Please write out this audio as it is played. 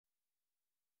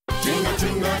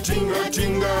tinga, tinga,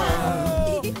 tinga.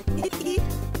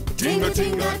 Tinga,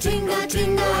 tinga, tinga,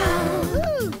 tinga.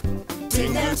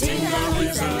 Tinga, tinga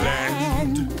is a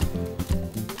land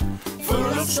full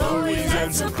of stories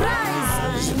and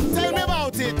surprise. Tell me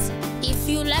about it. If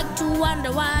you like to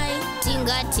wonder why,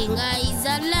 Tinga Tinga is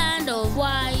a land of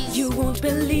wise. You won't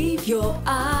believe your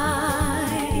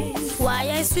eyes.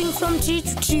 Why I swing from tree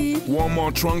to tree. Why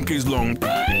my trunk is long.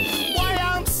 Why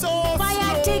I'm so Why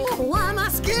I slow. take, why my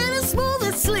skin is smooth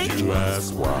and slick. You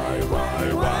ask why? Why?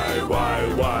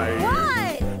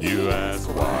 You ask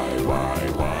why?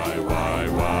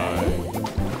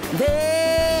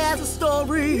 There's a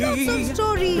story. Lots of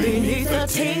stories beneath the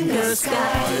Tinga sky.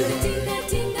 Tinga,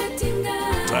 tinga,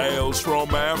 tinga. Tales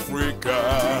from Africa.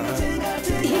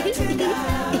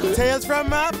 Tales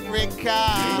from Africa.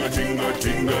 Tinga,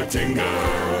 tinga, tinga.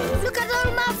 Look at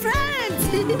all my friends.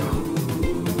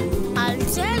 I'll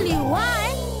tell you why.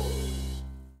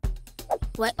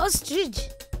 Why Ostrich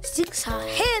sticks her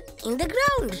head in the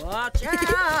ground. Watch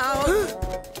out!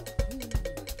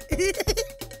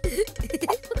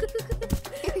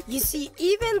 You see,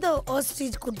 even though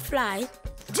Ostrich could fly,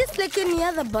 just like any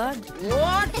other bird,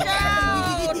 Watch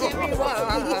out,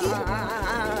 everyone!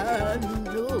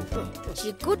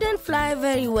 she couldn't fly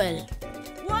very well.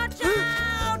 Watch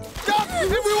out! Duck,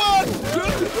 everyone!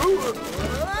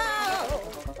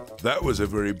 That was a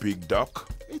very big duck.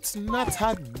 It's not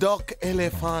a duck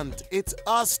elephant. It's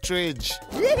ostrich.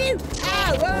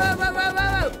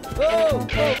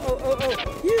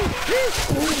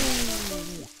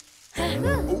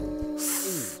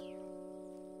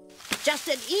 Just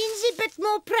an easy bit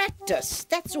more practice,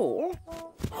 that's all.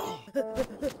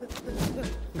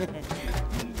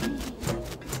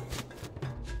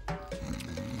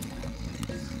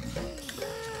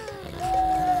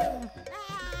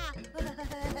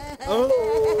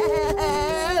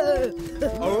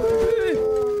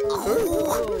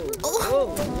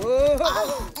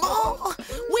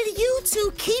 Will you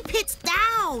two keep it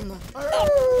down?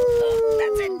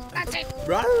 That's it.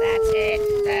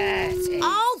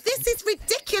 Oh, this is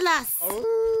ridiculous.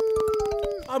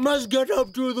 I must get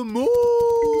up to the moon.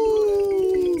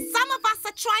 Some of us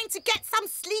are trying to get some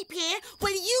sleep here.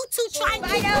 Will you two try and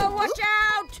keep... Spider, watch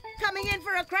out! Coming in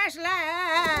for a crash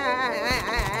land!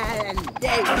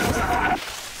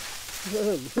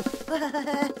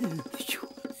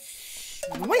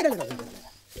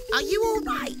 Are you all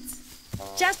right?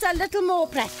 Just a little more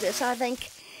practice, I think.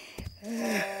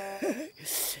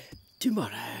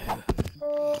 Tomorrow.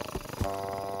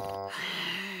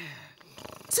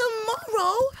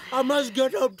 Tomorrow? I must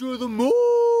get up to the moon.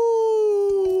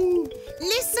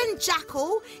 Listen,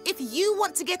 Jackal, if you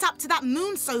want to get up to that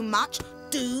moon so much,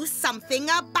 do something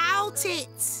about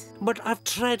it. But I've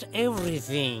tried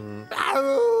everything.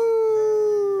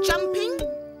 Jumping?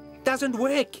 Doesn't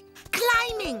work.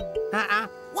 Climbing?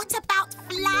 What about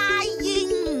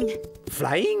flying?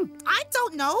 Flying? I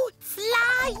don't know.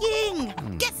 Flying.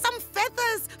 Get some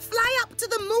feathers. Fly up to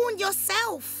the moon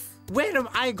yourself. Where am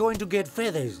I going to get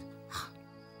feathers?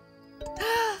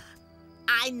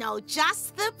 I know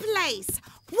just the place.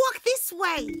 Walk this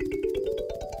way.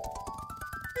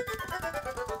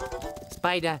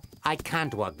 Spider, I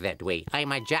can't walk that way.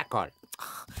 I'm a jackal.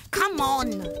 Come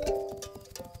on.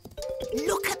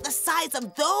 Look at the size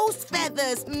of those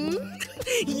feathers.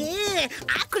 Yeah,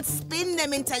 I could spin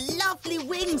them into lovely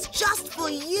wings just for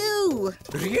you.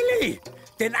 Really?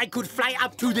 Then I could fly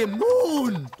up to the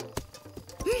moon.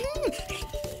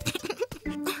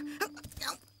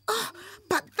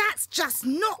 But that's just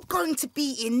not going to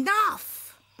be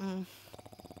enough.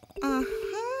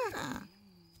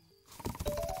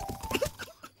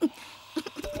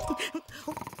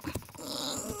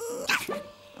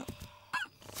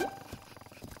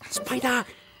 Spider,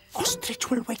 Ostrich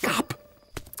will wake up.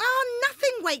 Oh,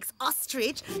 nothing wakes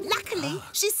Ostrich. Luckily,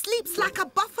 she sleeps like a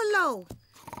buffalo.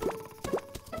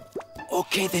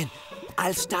 Okay, then.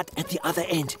 I'll start at the other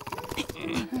end.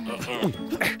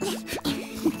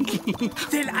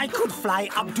 Then I could fly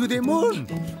up to the moon.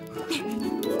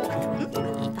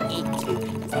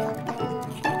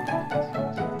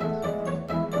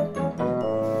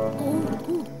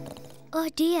 Oh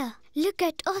dear, look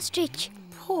at Ostrich.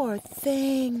 Poor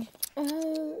thing.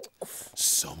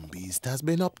 Some beast has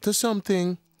been up to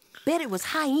something. Bet it was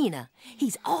Hyena.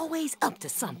 He's always up to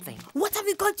something. What are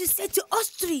we going to say to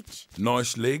Ostrich?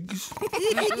 Nice legs.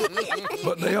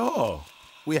 But they are.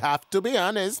 We have to be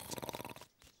honest.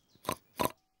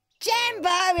 Jambo,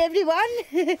 everyone!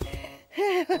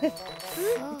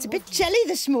 It's a bit chilly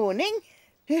this morning.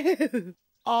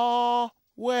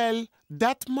 Well,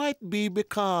 that might be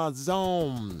because,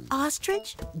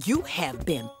 Ostrich, you have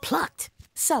been plucked.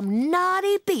 Some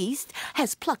naughty beast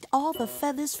has plucked all the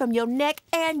feathers from your neck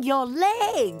and your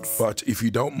legs. But if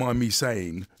you don't mind me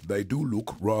saying, they do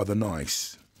look rather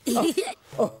nice. My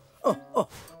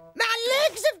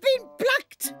legs have been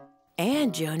plucked.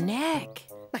 And your neck.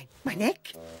 My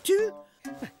neck, too?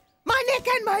 My neck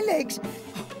and my legs.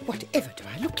 Oh, whatever do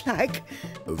I look like?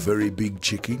 A very big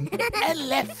chicken.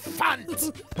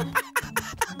 Elephant!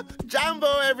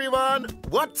 Jumbo, everyone!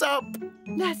 What's up?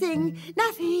 Nothing.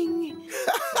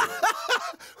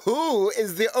 Who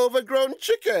is the overgrown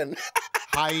chicken?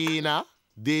 Hyena,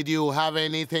 did you have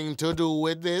anything to do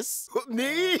with this?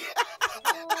 Me?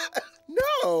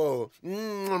 No.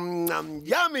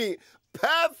 Yummy.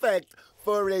 Perfect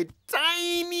for a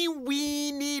tiny,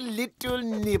 weeny little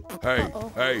nip. Hey,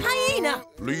 Hyena!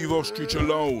 leave Ostrich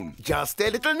alone. Just a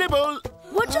little nibble.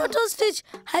 Watch out, Ostrich.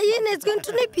 Hyena is going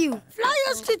to nip you. Fly,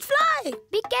 Ostrich, fly.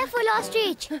 Be careful,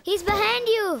 Ostrich. He's behind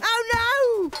you.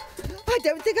 Oh, no! I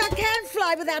don't think I can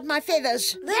fly without my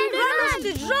feathers. Then run,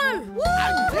 Ostrich, run.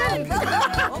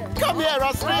 Come here,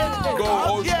 Ostrich. Go,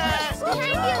 Ostrich. Yes.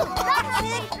 Behind you.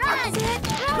 Run.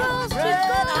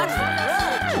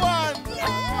 One.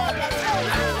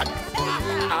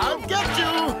 I'll get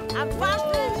you. I'm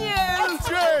faster than you.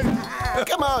 Ostrich.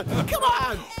 Come on.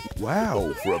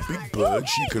 Wow, for a big bird,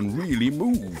 she can really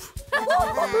move.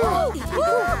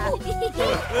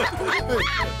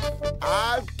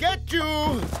 I'll get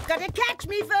you. Gotta catch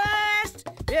me first.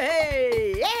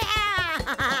 Hey, yeah.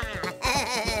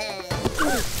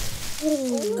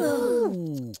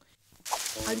 Ooh.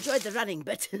 I enjoyed the running,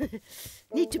 but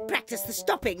need to practice the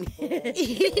stopping.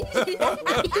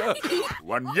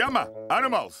 Wanyama,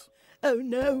 animals. Oh,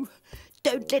 no.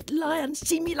 Don't let lions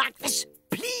see me like this,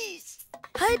 please.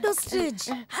 Hide, Ostrich.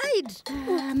 Hide.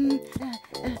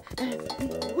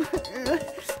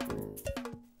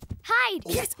 Hide.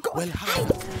 Yes, go on.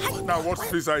 hide. Now, what's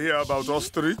this I hear about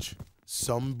Ostrich?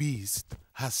 Some beast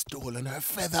has stolen her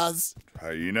feathers.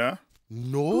 Hyena?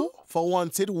 No, for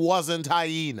once it wasn't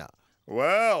hyena.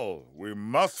 Well, we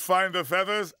must find the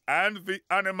feathers and the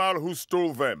animal who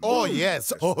stole them. Oh,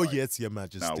 yes. Oh, yes, Your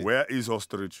Majesty. Now, where is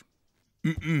Ostrich?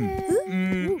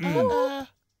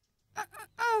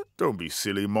 Don't be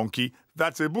silly, monkey.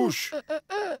 That's a bush.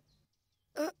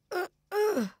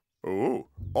 Oh,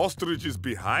 Ostrich is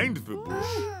behind the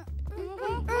bush.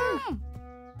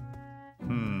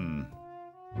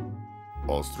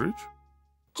 Ostrich?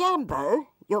 Jumbo,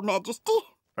 Your Majesty.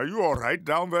 Are you all right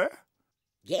down there?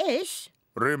 Yes.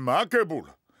 Remarkable.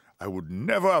 I would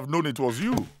never have known it was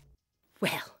you.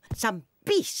 Well, some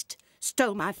beast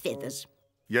stole my feathers.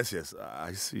 Yes,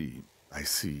 I see.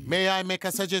 May I make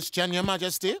a suggestion, Your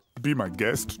Majesty? Be my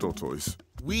guest, Tortoise.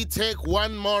 We take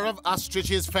one more of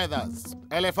Ostrich's feathers.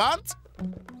 Elephant?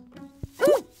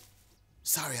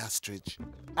 Sorry, Ostrich.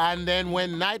 And then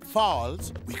when night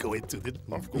falls, we go into the...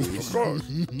 Of course.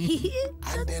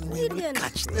 And then we will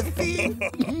catch the thief.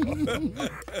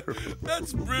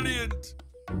 That's brilliant.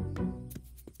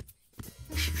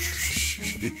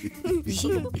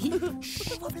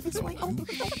 Over this way.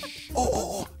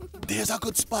 Oh, there's a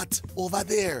good spot over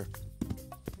there.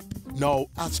 Now,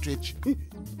 Ostrich,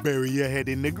 bury your head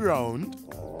in the ground.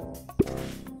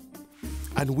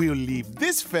 And we'll leave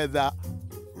this feather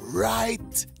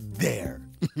right there.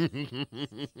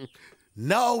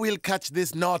 Now we'll catch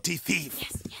this naughty thief.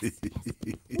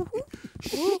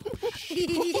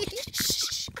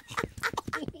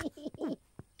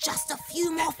 Just a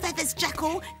few more feathers,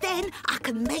 Jackal. Then I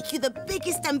can make you the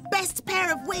biggest and best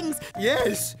pair of wings.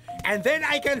 Yes, and then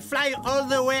I can fly all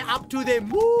the way up to the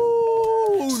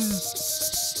moon.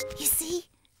 You see?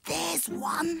 There's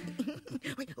one.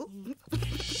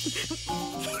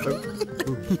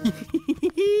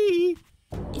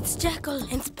 It's Jackal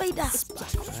and Spider.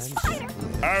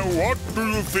 And what do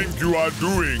you think you are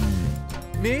doing?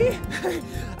 Me?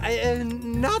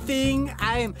 Nothing.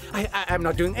 I'm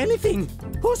not doing anything.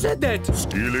 Who said that?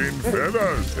 Stealing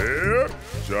feathers, eh?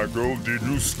 Jackal, did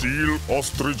you steal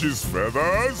Ostrich's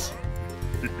feathers?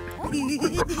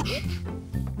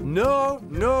 No,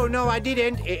 I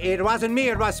didn't. It wasn't me.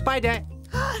 It was Spider.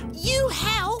 You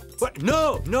helped? What?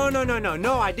 No,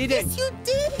 I didn't. Yes, you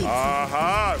did.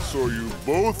 Aha, so you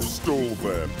both stole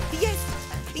them. Yes.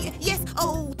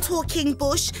 Oh, talking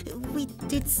bush. We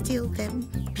did steal them.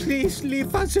 Please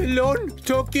leave us alone,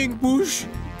 talking bush.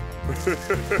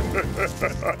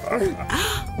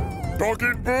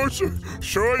 Talking bush,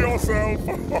 show yourself.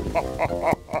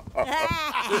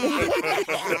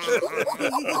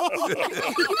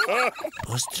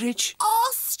 Ostrich?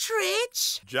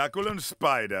 Ostrich? Jackal and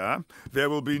Spider, there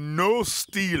will be no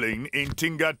stealing in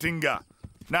Tinga Tinga.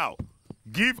 Now,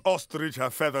 give Ostrich her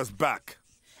feathers back.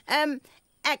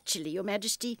 Actually, Your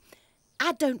Majesty,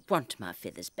 I don't want my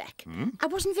feathers back. I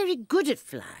wasn't very good at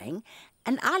flying,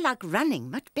 and I like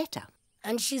running much better.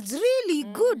 And she's really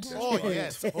good. Oh,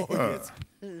 yes. Oh, yes.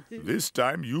 This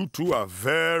time you two are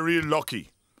very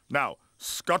lucky. Now,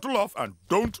 scuttle off and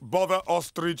don't bother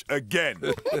Ostrich again.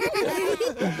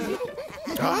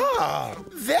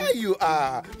 There you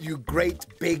are, you great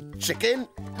big chicken.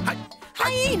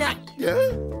 Hyena!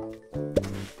 Yeah?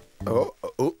 Oh,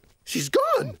 she's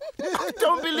gone. I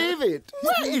don't believe it.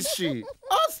 Where is she?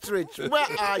 Ostrich, where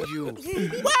are you?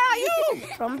 Where are you?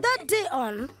 From that day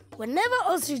on, whenever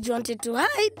Ostrich wanted to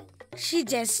hide, she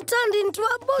just turned into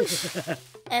a bush.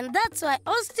 And that's why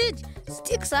Ostrich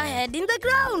sticks her head in the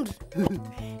ground.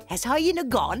 Has Hyena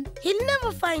gone? He'll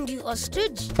never find you,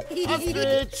 Ostrich.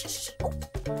 Ostrich!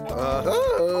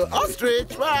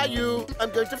 Ostrich, where are you?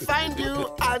 I'm going to find you.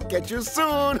 I'll get you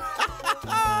soon.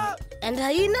 And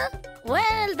Hyena?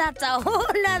 Well, that's a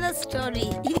whole other story.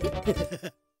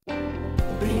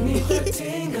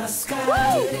 Tinga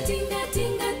sky. Tinga,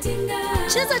 tinga, tinga.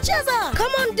 Cheza, cheza,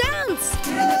 come on, dance.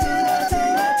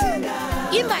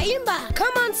 Imba, imba,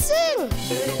 come on, sing.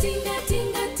 Tinga,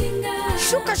 tinga, tinga.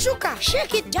 Shuka, shuka,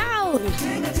 shake it down.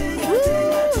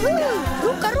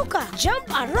 Ruka, ruka, jump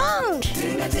around.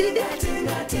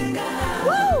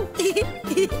 Woo!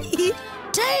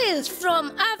 Tales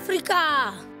from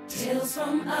Africa. Tales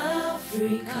from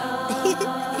Africa.